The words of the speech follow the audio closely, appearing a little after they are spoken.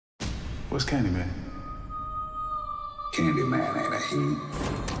What's Candyman? Candyman ain't a he.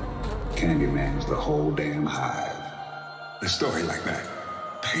 Candyman's the whole damn hive. A story like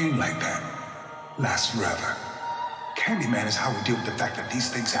that, pain like that, lasts forever. Candyman is how we deal with the fact that these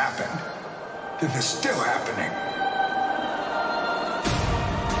things happened. That they're still happening.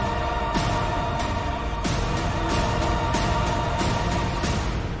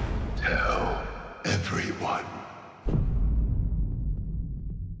 Tell everyone.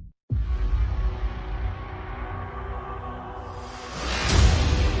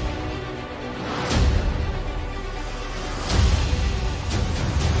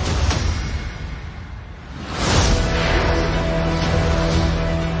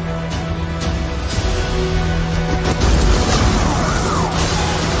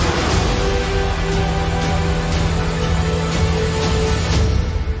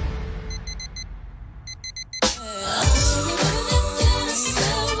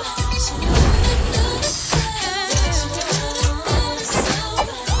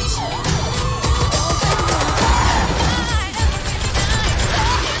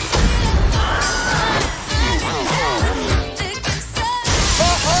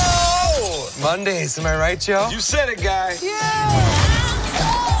 Mondays, am I right, Joe? You said it, guy.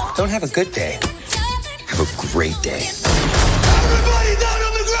 Yeah! Don't have a good day. Have a great day. Everybody down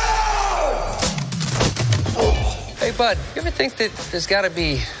on the ground! Hey, bud, you ever think that there's got to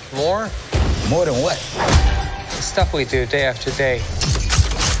be more? More than what? The stuff we do day after day.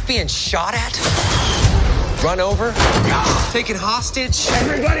 Being shot at? Run over? Taken hostage?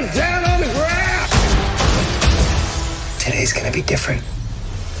 Everybody down on the ground! Today's gonna be different.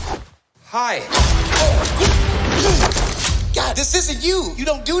 Hi. God, this isn't you. You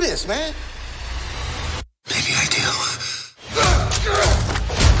don't do this, man. Maybe I do.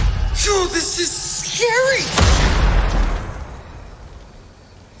 Dude, this is scary.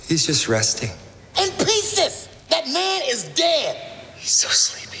 He's just resting. In pieces. That man is dead. He's so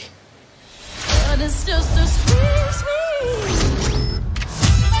sleepy. But it's just a sweet, sweet.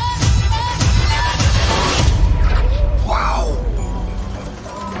 Wow.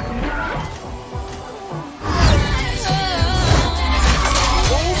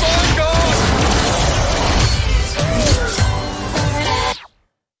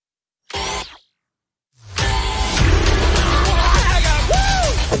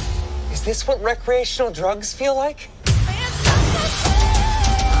 Is this what recreational drugs feel like?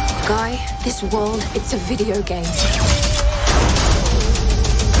 Guy, this world, it's a video game.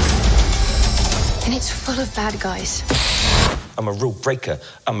 And it's full of bad guys. I'm a rule breaker.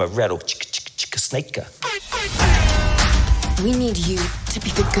 I'm a rattle chicka snaker. We need you to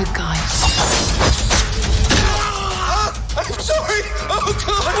be the good guy. I'm sorry. Oh,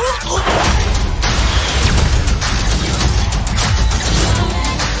 God.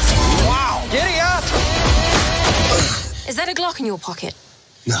 Wow! Giddy up! Is that a Glock in your pocket?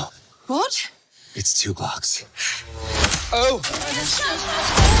 No, What? it's 2 Glocks. Oh!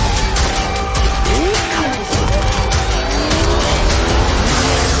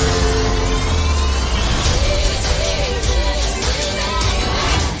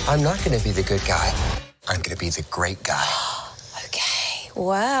 I'm not gonna be the good guy. I'm gonna be the great guy. Okay.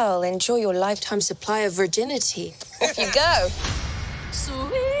 Well, enjoy your lifetime supply of virginity. Off you go. So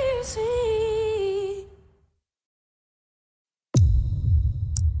easy.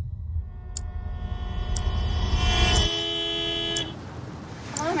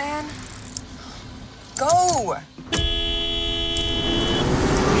 Come on, man. Go!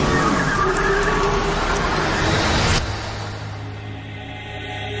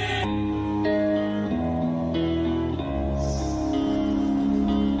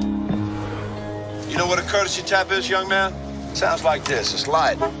 You know what a courtesy tap is, young man? Sounds like this. It's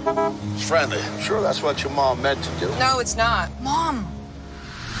light. It's friendly. I'm sure that's what your mom meant to do. No, it's not. Mom!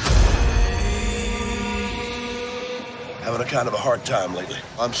 Having a kind of a hard time lately.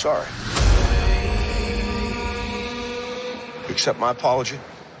 I'm sorry. Accept my apology?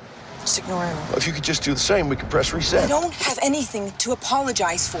 Just ignore him. Well, if you could just do the same, we could press I reset. don't have anything to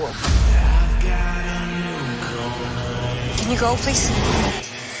apologize for. Can you go, please?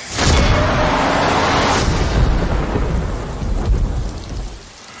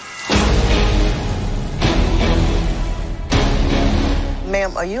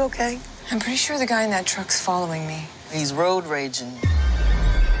 Ma'am, are you okay? I'm pretty sure the guy in that truck's following me. He's road raging.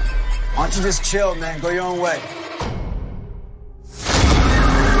 Why don't you just chill, man? Go your own way.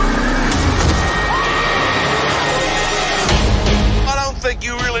 I don't think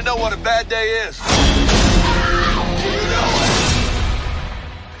you really know what a bad day is.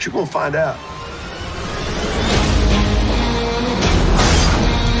 But you're gonna find out.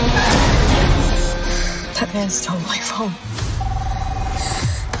 Man stole my phone.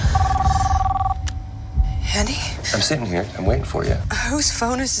 Andy? I'm sitting here. I'm waiting for you. Whose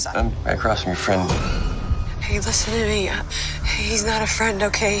phone is this? I'm right across from your friend. Hey, listen to me. He's not a friend,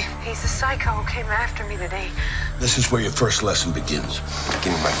 okay? He's a psycho who came after me today. This is where your first lesson begins.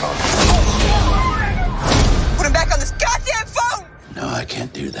 Give me my phone. Put him back on this goddamn phone! No, I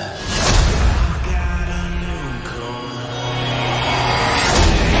can't do that.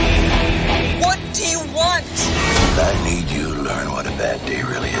 What do you want? I need you to learn what a bad day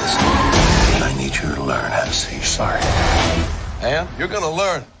really is. And I need you to learn how to say sorry. And you're gonna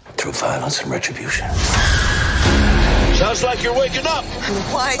learn through violence and retribution. Sounds like you're waking up.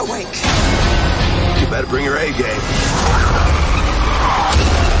 I'm wide awake. You better bring your A game.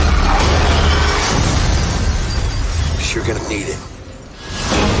 Because you're gonna need it.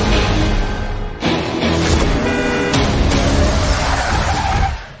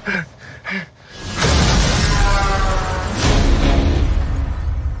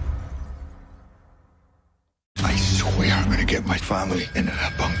 I swear I'm gonna get my family into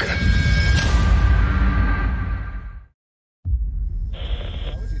that bunker.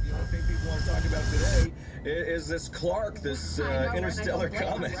 Is this Clark, this interstellar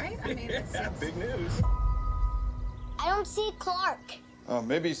comet? Right? I mean, yeah, big news. I don't see Clark. Oh,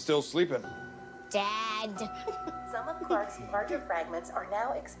 maybe he's still sleeping. Dad. Some of Clark's larger fragments are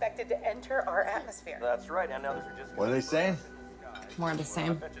now expected to enter our atmosphere. That's right, and now those are just... What are they saying? More of the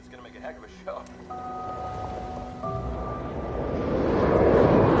same. I bet you it's gonna make a heck of a show.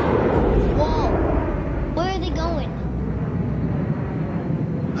 Whoa. Where are they going?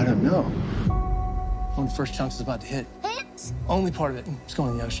 I don't know. When the first chunk is about to hit. Hit? Only part of it. It's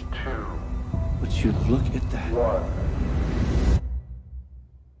going in the ocean. Would you look at that?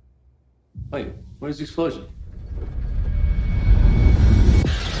 Wait, where's the explosion?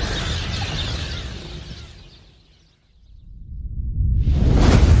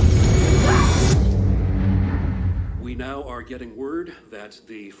 We now are getting word that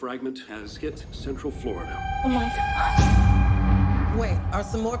the fragment has hit Central Florida. Oh my God. Wait, are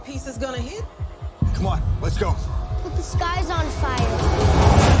some more pieces gonna hit? Come on, let's go. But the sky's on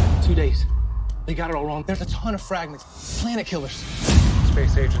fire. 2 days. They got it all wrong. There's a ton of fragments. Planet killers.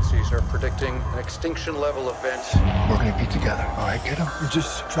 Space agencies are predicting an extinction level event. We're gonna be together, all right, kiddo? We're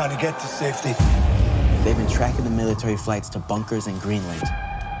just trying to get to safety. They've been tracking the military flights to bunkers in Greenland.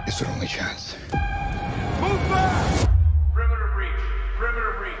 It's our only chance. Move back! Perimeter breach.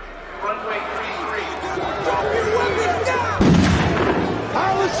 Perimeter breach. Runway 33. Drop your weapons now!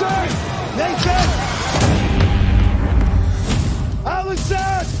 Allison! Nathan!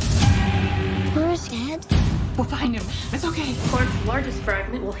 Allison! Where's Dad? We'll find him. It's okay. Clark's largest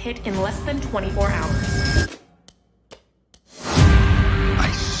fragment will hit in less than 24 hours.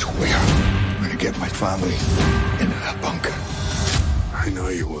 I swear I'm gonna get my family into that bunker. I know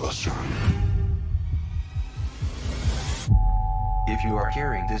you will, son. If you are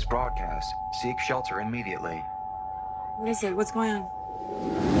hearing this broadcast, seek shelter immediately. What is it? What's going on?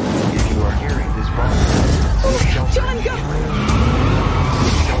 If you are hearing this broadcast, seek shelter John, immediately. go!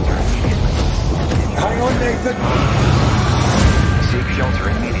 Seek shelter immediately. Hang on, Nathan! Seek shelter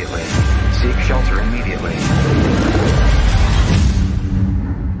immediately. Seek shelter immediately.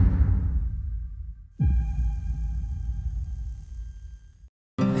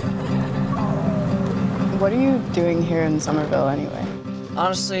 What are you doing here in Somerville anyway?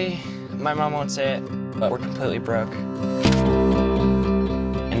 Honestly, my mom won't say it, but we're completely broke.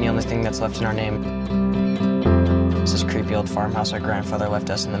 And the only thing that's left in our name is this creepy old farmhouse our grandfather left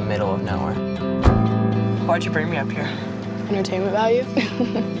us in the middle of nowhere. Why'd you bring me up here? Entertainment value?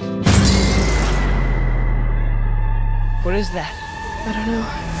 What is that? I don't know.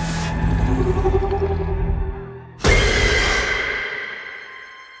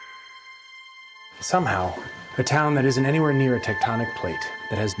 Somehow, a town that isn't anywhere near a tectonic plate,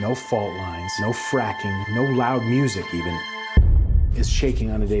 that has no fault lines, no fracking, no loud music even, is shaking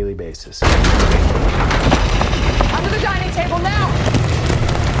on a daily basis. Under the dining table now!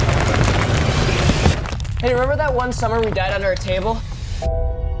 Hey, remember that one summer we died under a table?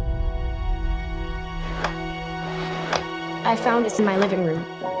 I found it in my living room.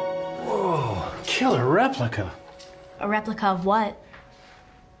 Whoa, killer replica. A replica of what?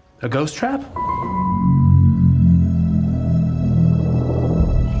 A ghost trap?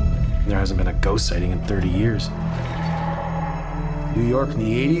 There hasn't been a ghost sighting in 30 years. New York in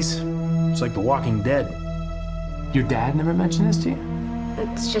the 80s, it's like The Walking Dead. Your dad never mentioned this to you?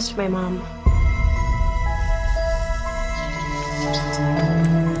 It's just my mom.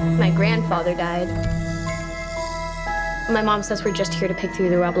 My grandfather died. My mom says we're just here to pick through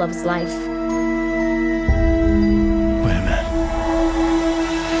the rubble of his life. Wait a minute.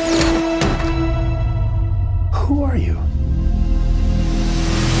 Who are you?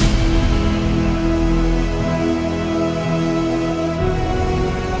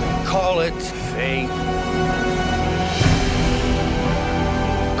 Call it fate.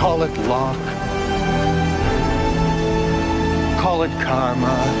 Call it luck. Call it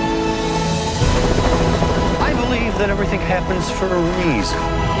karma. I believe that everything happens for a reason.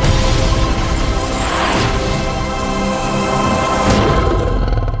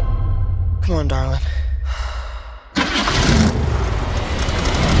 Come on, darling.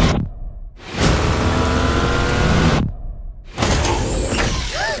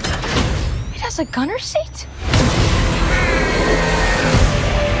 It has a gunner seat?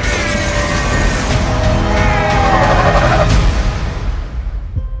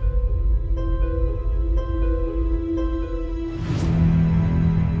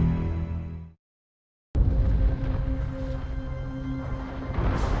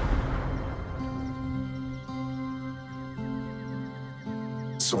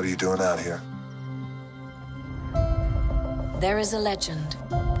 So what are you doing out here? There is a legend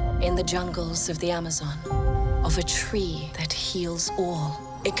in the jungles of the Amazon of a tree that heals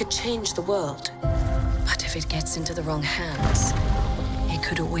all. It could change the world, but if it gets into the wrong hands, it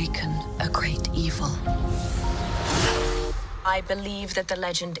could awaken a great evil. I believe that the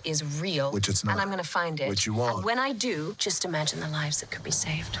legend is real. Which it's not. And I'm gonna find it. Which you won't. And when I do, just imagine the lives that could be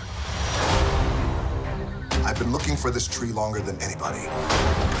saved. I've been looking for this tree longer than anybody.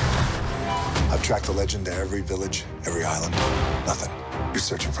 I've tracked the legend to every village, every island. Nothing. You're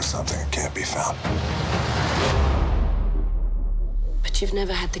searching for something that can't be found. But you've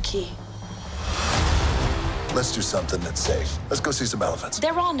never had the key. Let's do something that's safe. Let's go see some elephants.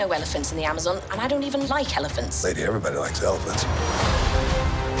 There are no elephants in the Amazon, and I don't even like elephants. Lady, everybody likes elephants.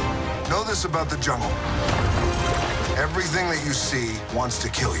 Know this about the jungle. Everything that you see wants to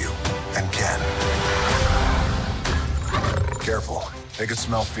kill you, and can. Careful. They could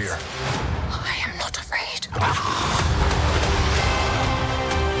smell fear. I am not afraid.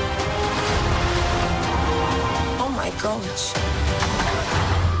 Oh my gosh.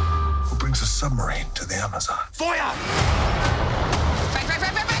 Who brings a submarine to the Amazon? Feuer! Right.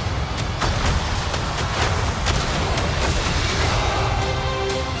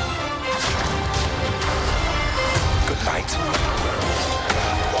 Good night.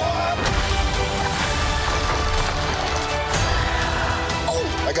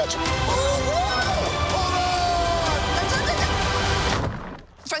 I got you.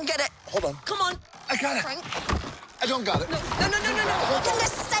 Frank, get it. Hold on. Come on. I got it. Frank. I don't got it. No. For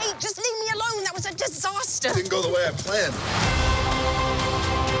goodness sake, just leave me alone. That was a disaster. Didn't go the way I planned.